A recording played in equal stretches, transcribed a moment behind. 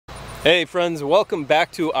Hey friends, welcome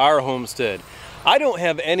back to our homestead. I don't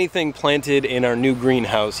have anything planted in our new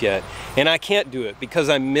greenhouse yet, and I can't do it because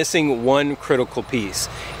I'm missing one critical piece.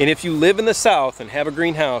 And if you live in the South and have a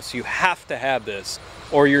greenhouse, you have to have this,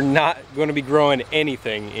 or you're not going to be growing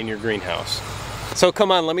anything in your greenhouse. So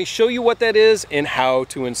come on, let me show you what that is and how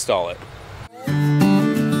to install it.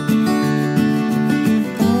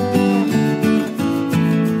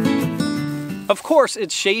 Of course,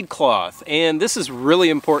 it's shade cloth, and this is really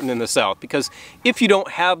important in the South because if you don't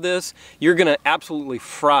have this, you're gonna absolutely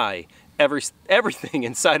fry everything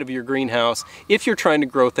inside of your greenhouse if you're trying to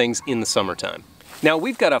grow things in the summertime. Now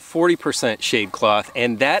we've got a 40% shade cloth,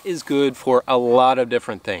 and that is good for a lot of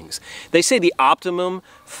different things. They say the optimum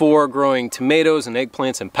for growing tomatoes and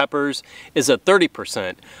eggplants and peppers is a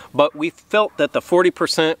 30%, but we felt that the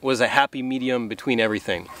 40% was a happy medium between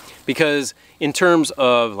everything. Because in terms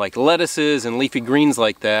of like lettuces and leafy greens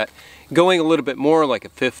like that, going a little bit more like a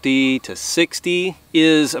 50 to 60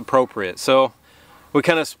 is appropriate. So we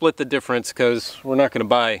kind of split the difference because we're not going to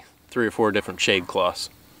buy 3 or 4 different shade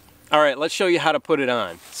cloths. All right, let's show you how to put it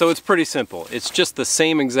on. So it's pretty simple. It's just the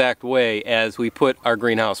same exact way as we put our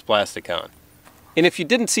greenhouse plastic on. And if you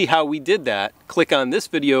didn't see how we did that, click on this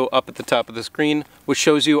video up at the top of the screen, which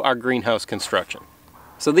shows you our greenhouse construction.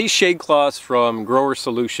 So these shade cloths from Grower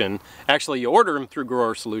Solution, actually you order them through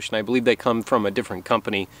Grower Solution. I believe they come from a different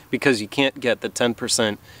company because you can't get the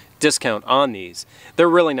 10% discount on these. They're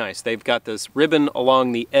really nice. They've got this ribbon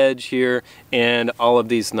along the edge here and all of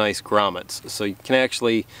these nice grommets. So you can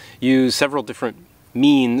actually use several different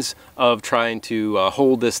means of trying to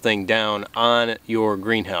hold this thing down on your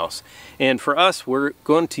greenhouse. And for us, we're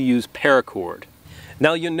going to use paracord.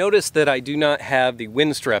 Now you'll notice that I do not have the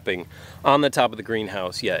wind strapping on the top of the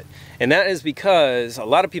greenhouse yet. And that is because a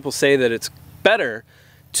lot of people say that it's better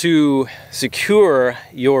to secure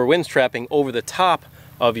your wind strapping over the top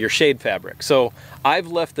of your shade fabric. So I've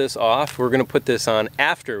left this off. We're going to put this on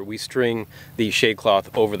after we string the shade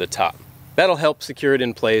cloth over the top. That'll help secure it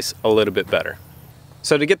in place a little bit better.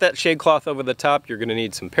 So to get that shade cloth over the top, you're going to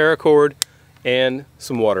need some paracord and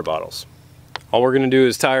some water bottles. All we're going to do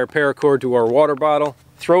is tie our paracord to our water bottle,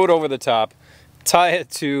 throw it over the top, tie it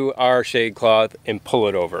to our shade cloth, and pull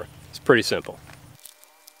it over. It's pretty simple.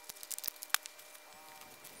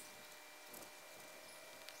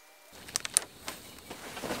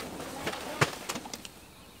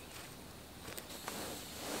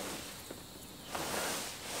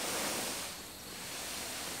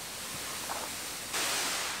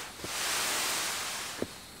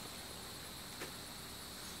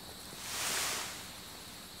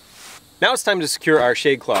 Now it's time to secure our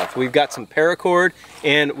shade cloth. We've got some paracord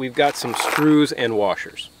and we've got some screws and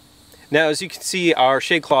washers. Now as you can see, our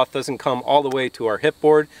shade cloth doesn't come all the way to our hip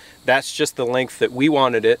board. That's just the length that we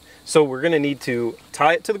wanted it. So we're going to need to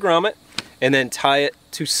tie it to the grommet and then tie it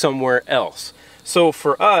to somewhere else. So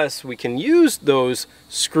for us, we can use those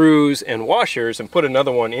screws and washers and put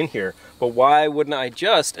another one in here. But why wouldn't I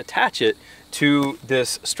just attach it to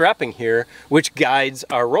this strapping here, which guides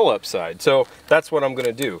our roll-up side? So that's what I'm going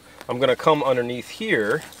to do. I'm going to come underneath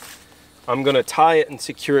here, I'm going to tie it and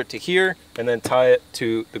secure it to here, and then tie it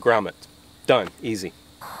to the grommet. Done. Easy.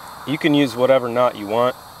 You can use whatever knot you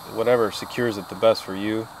want, whatever secures it the best for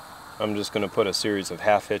you. I'm just going to put a series of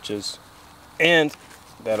half hitches, and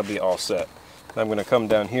that'll be all set. I'm going to come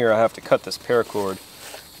down here. I have to cut this paracord,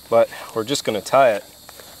 but we're just going to tie it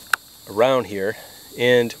around here,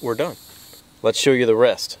 and we're done. Let's show you the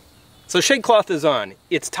rest. So shade cloth is on.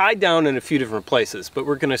 It's tied down in a few different places, but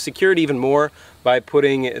we're going to secure it even more by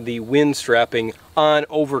putting the wind strapping on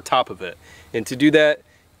over top of it. And to do that,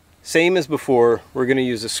 same as before, we're going to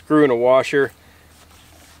use a screw and a washer,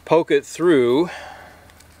 poke it through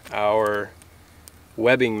our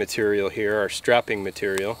webbing material here, our strapping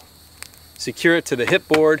material, secure it to the hip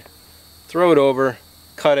board, throw it over,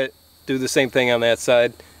 cut it, do the same thing on that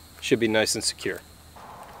side. Should be nice and secure.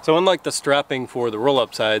 So unlike the strapping for the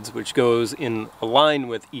roll-up sides, which goes in a line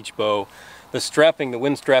with each bow, the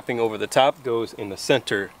wind strapping over the top goes in the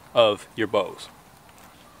center of your bows.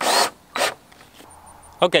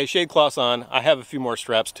 Okay, shade cloth's on. I have a few more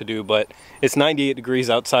straps to do, but it's 98 degrees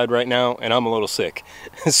outside right now and I'm a little sick.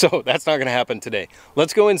 So that's not gonna happen today.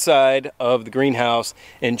 Let's go inside of the greenhouse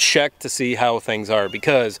and check to see how things are,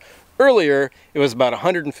 because earlier it was about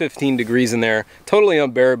 115 degrees in there, totally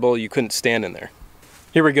unbearable. You couldn't stand in there.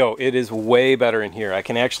 Here we go. It is way better in here. I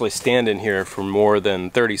can actually stand in here for more than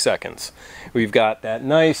 30 seconds. We've got that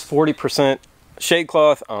nice 40% shade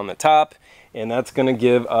cloth on the top, and that's going to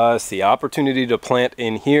give us the opportunity to plant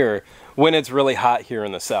in here when it's really hot here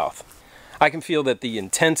in the South. I can feel that the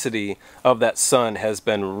intensity of that sun has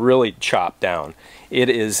been really chopped down. It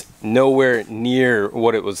is nowhere near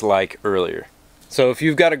what it was like earlier. So if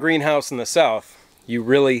you've got a greenhouse in the south, you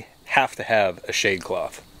really have to have a shade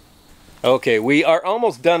cloth. Okay, we are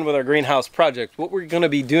almost done with our greenhouse project. What we're going to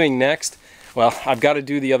be doing next, well, I've got to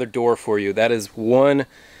do the other door for you. That is one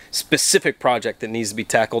specific project that needs to be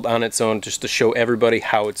tackled on its own, just to show everybody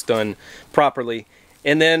how it's done properly.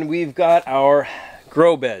 And then we've got our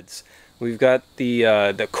grow beds. We've got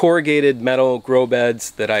the corrugated metal grow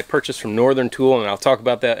beds that I purchased from Northern Tool, and I'll talk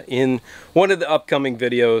about that in one of the upcoming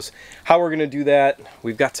videos. How we're going to do that.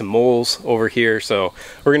 We've got some moles over here, so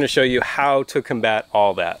we're going to show you how to combat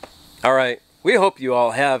all that. All right, we hope you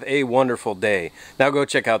all have a wonderful day. Now go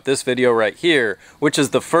check out this video right here, which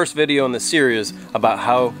is the first video in the series about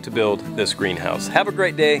how to build this greenhouse. Have a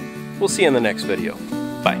great day. We'll see you in the next video.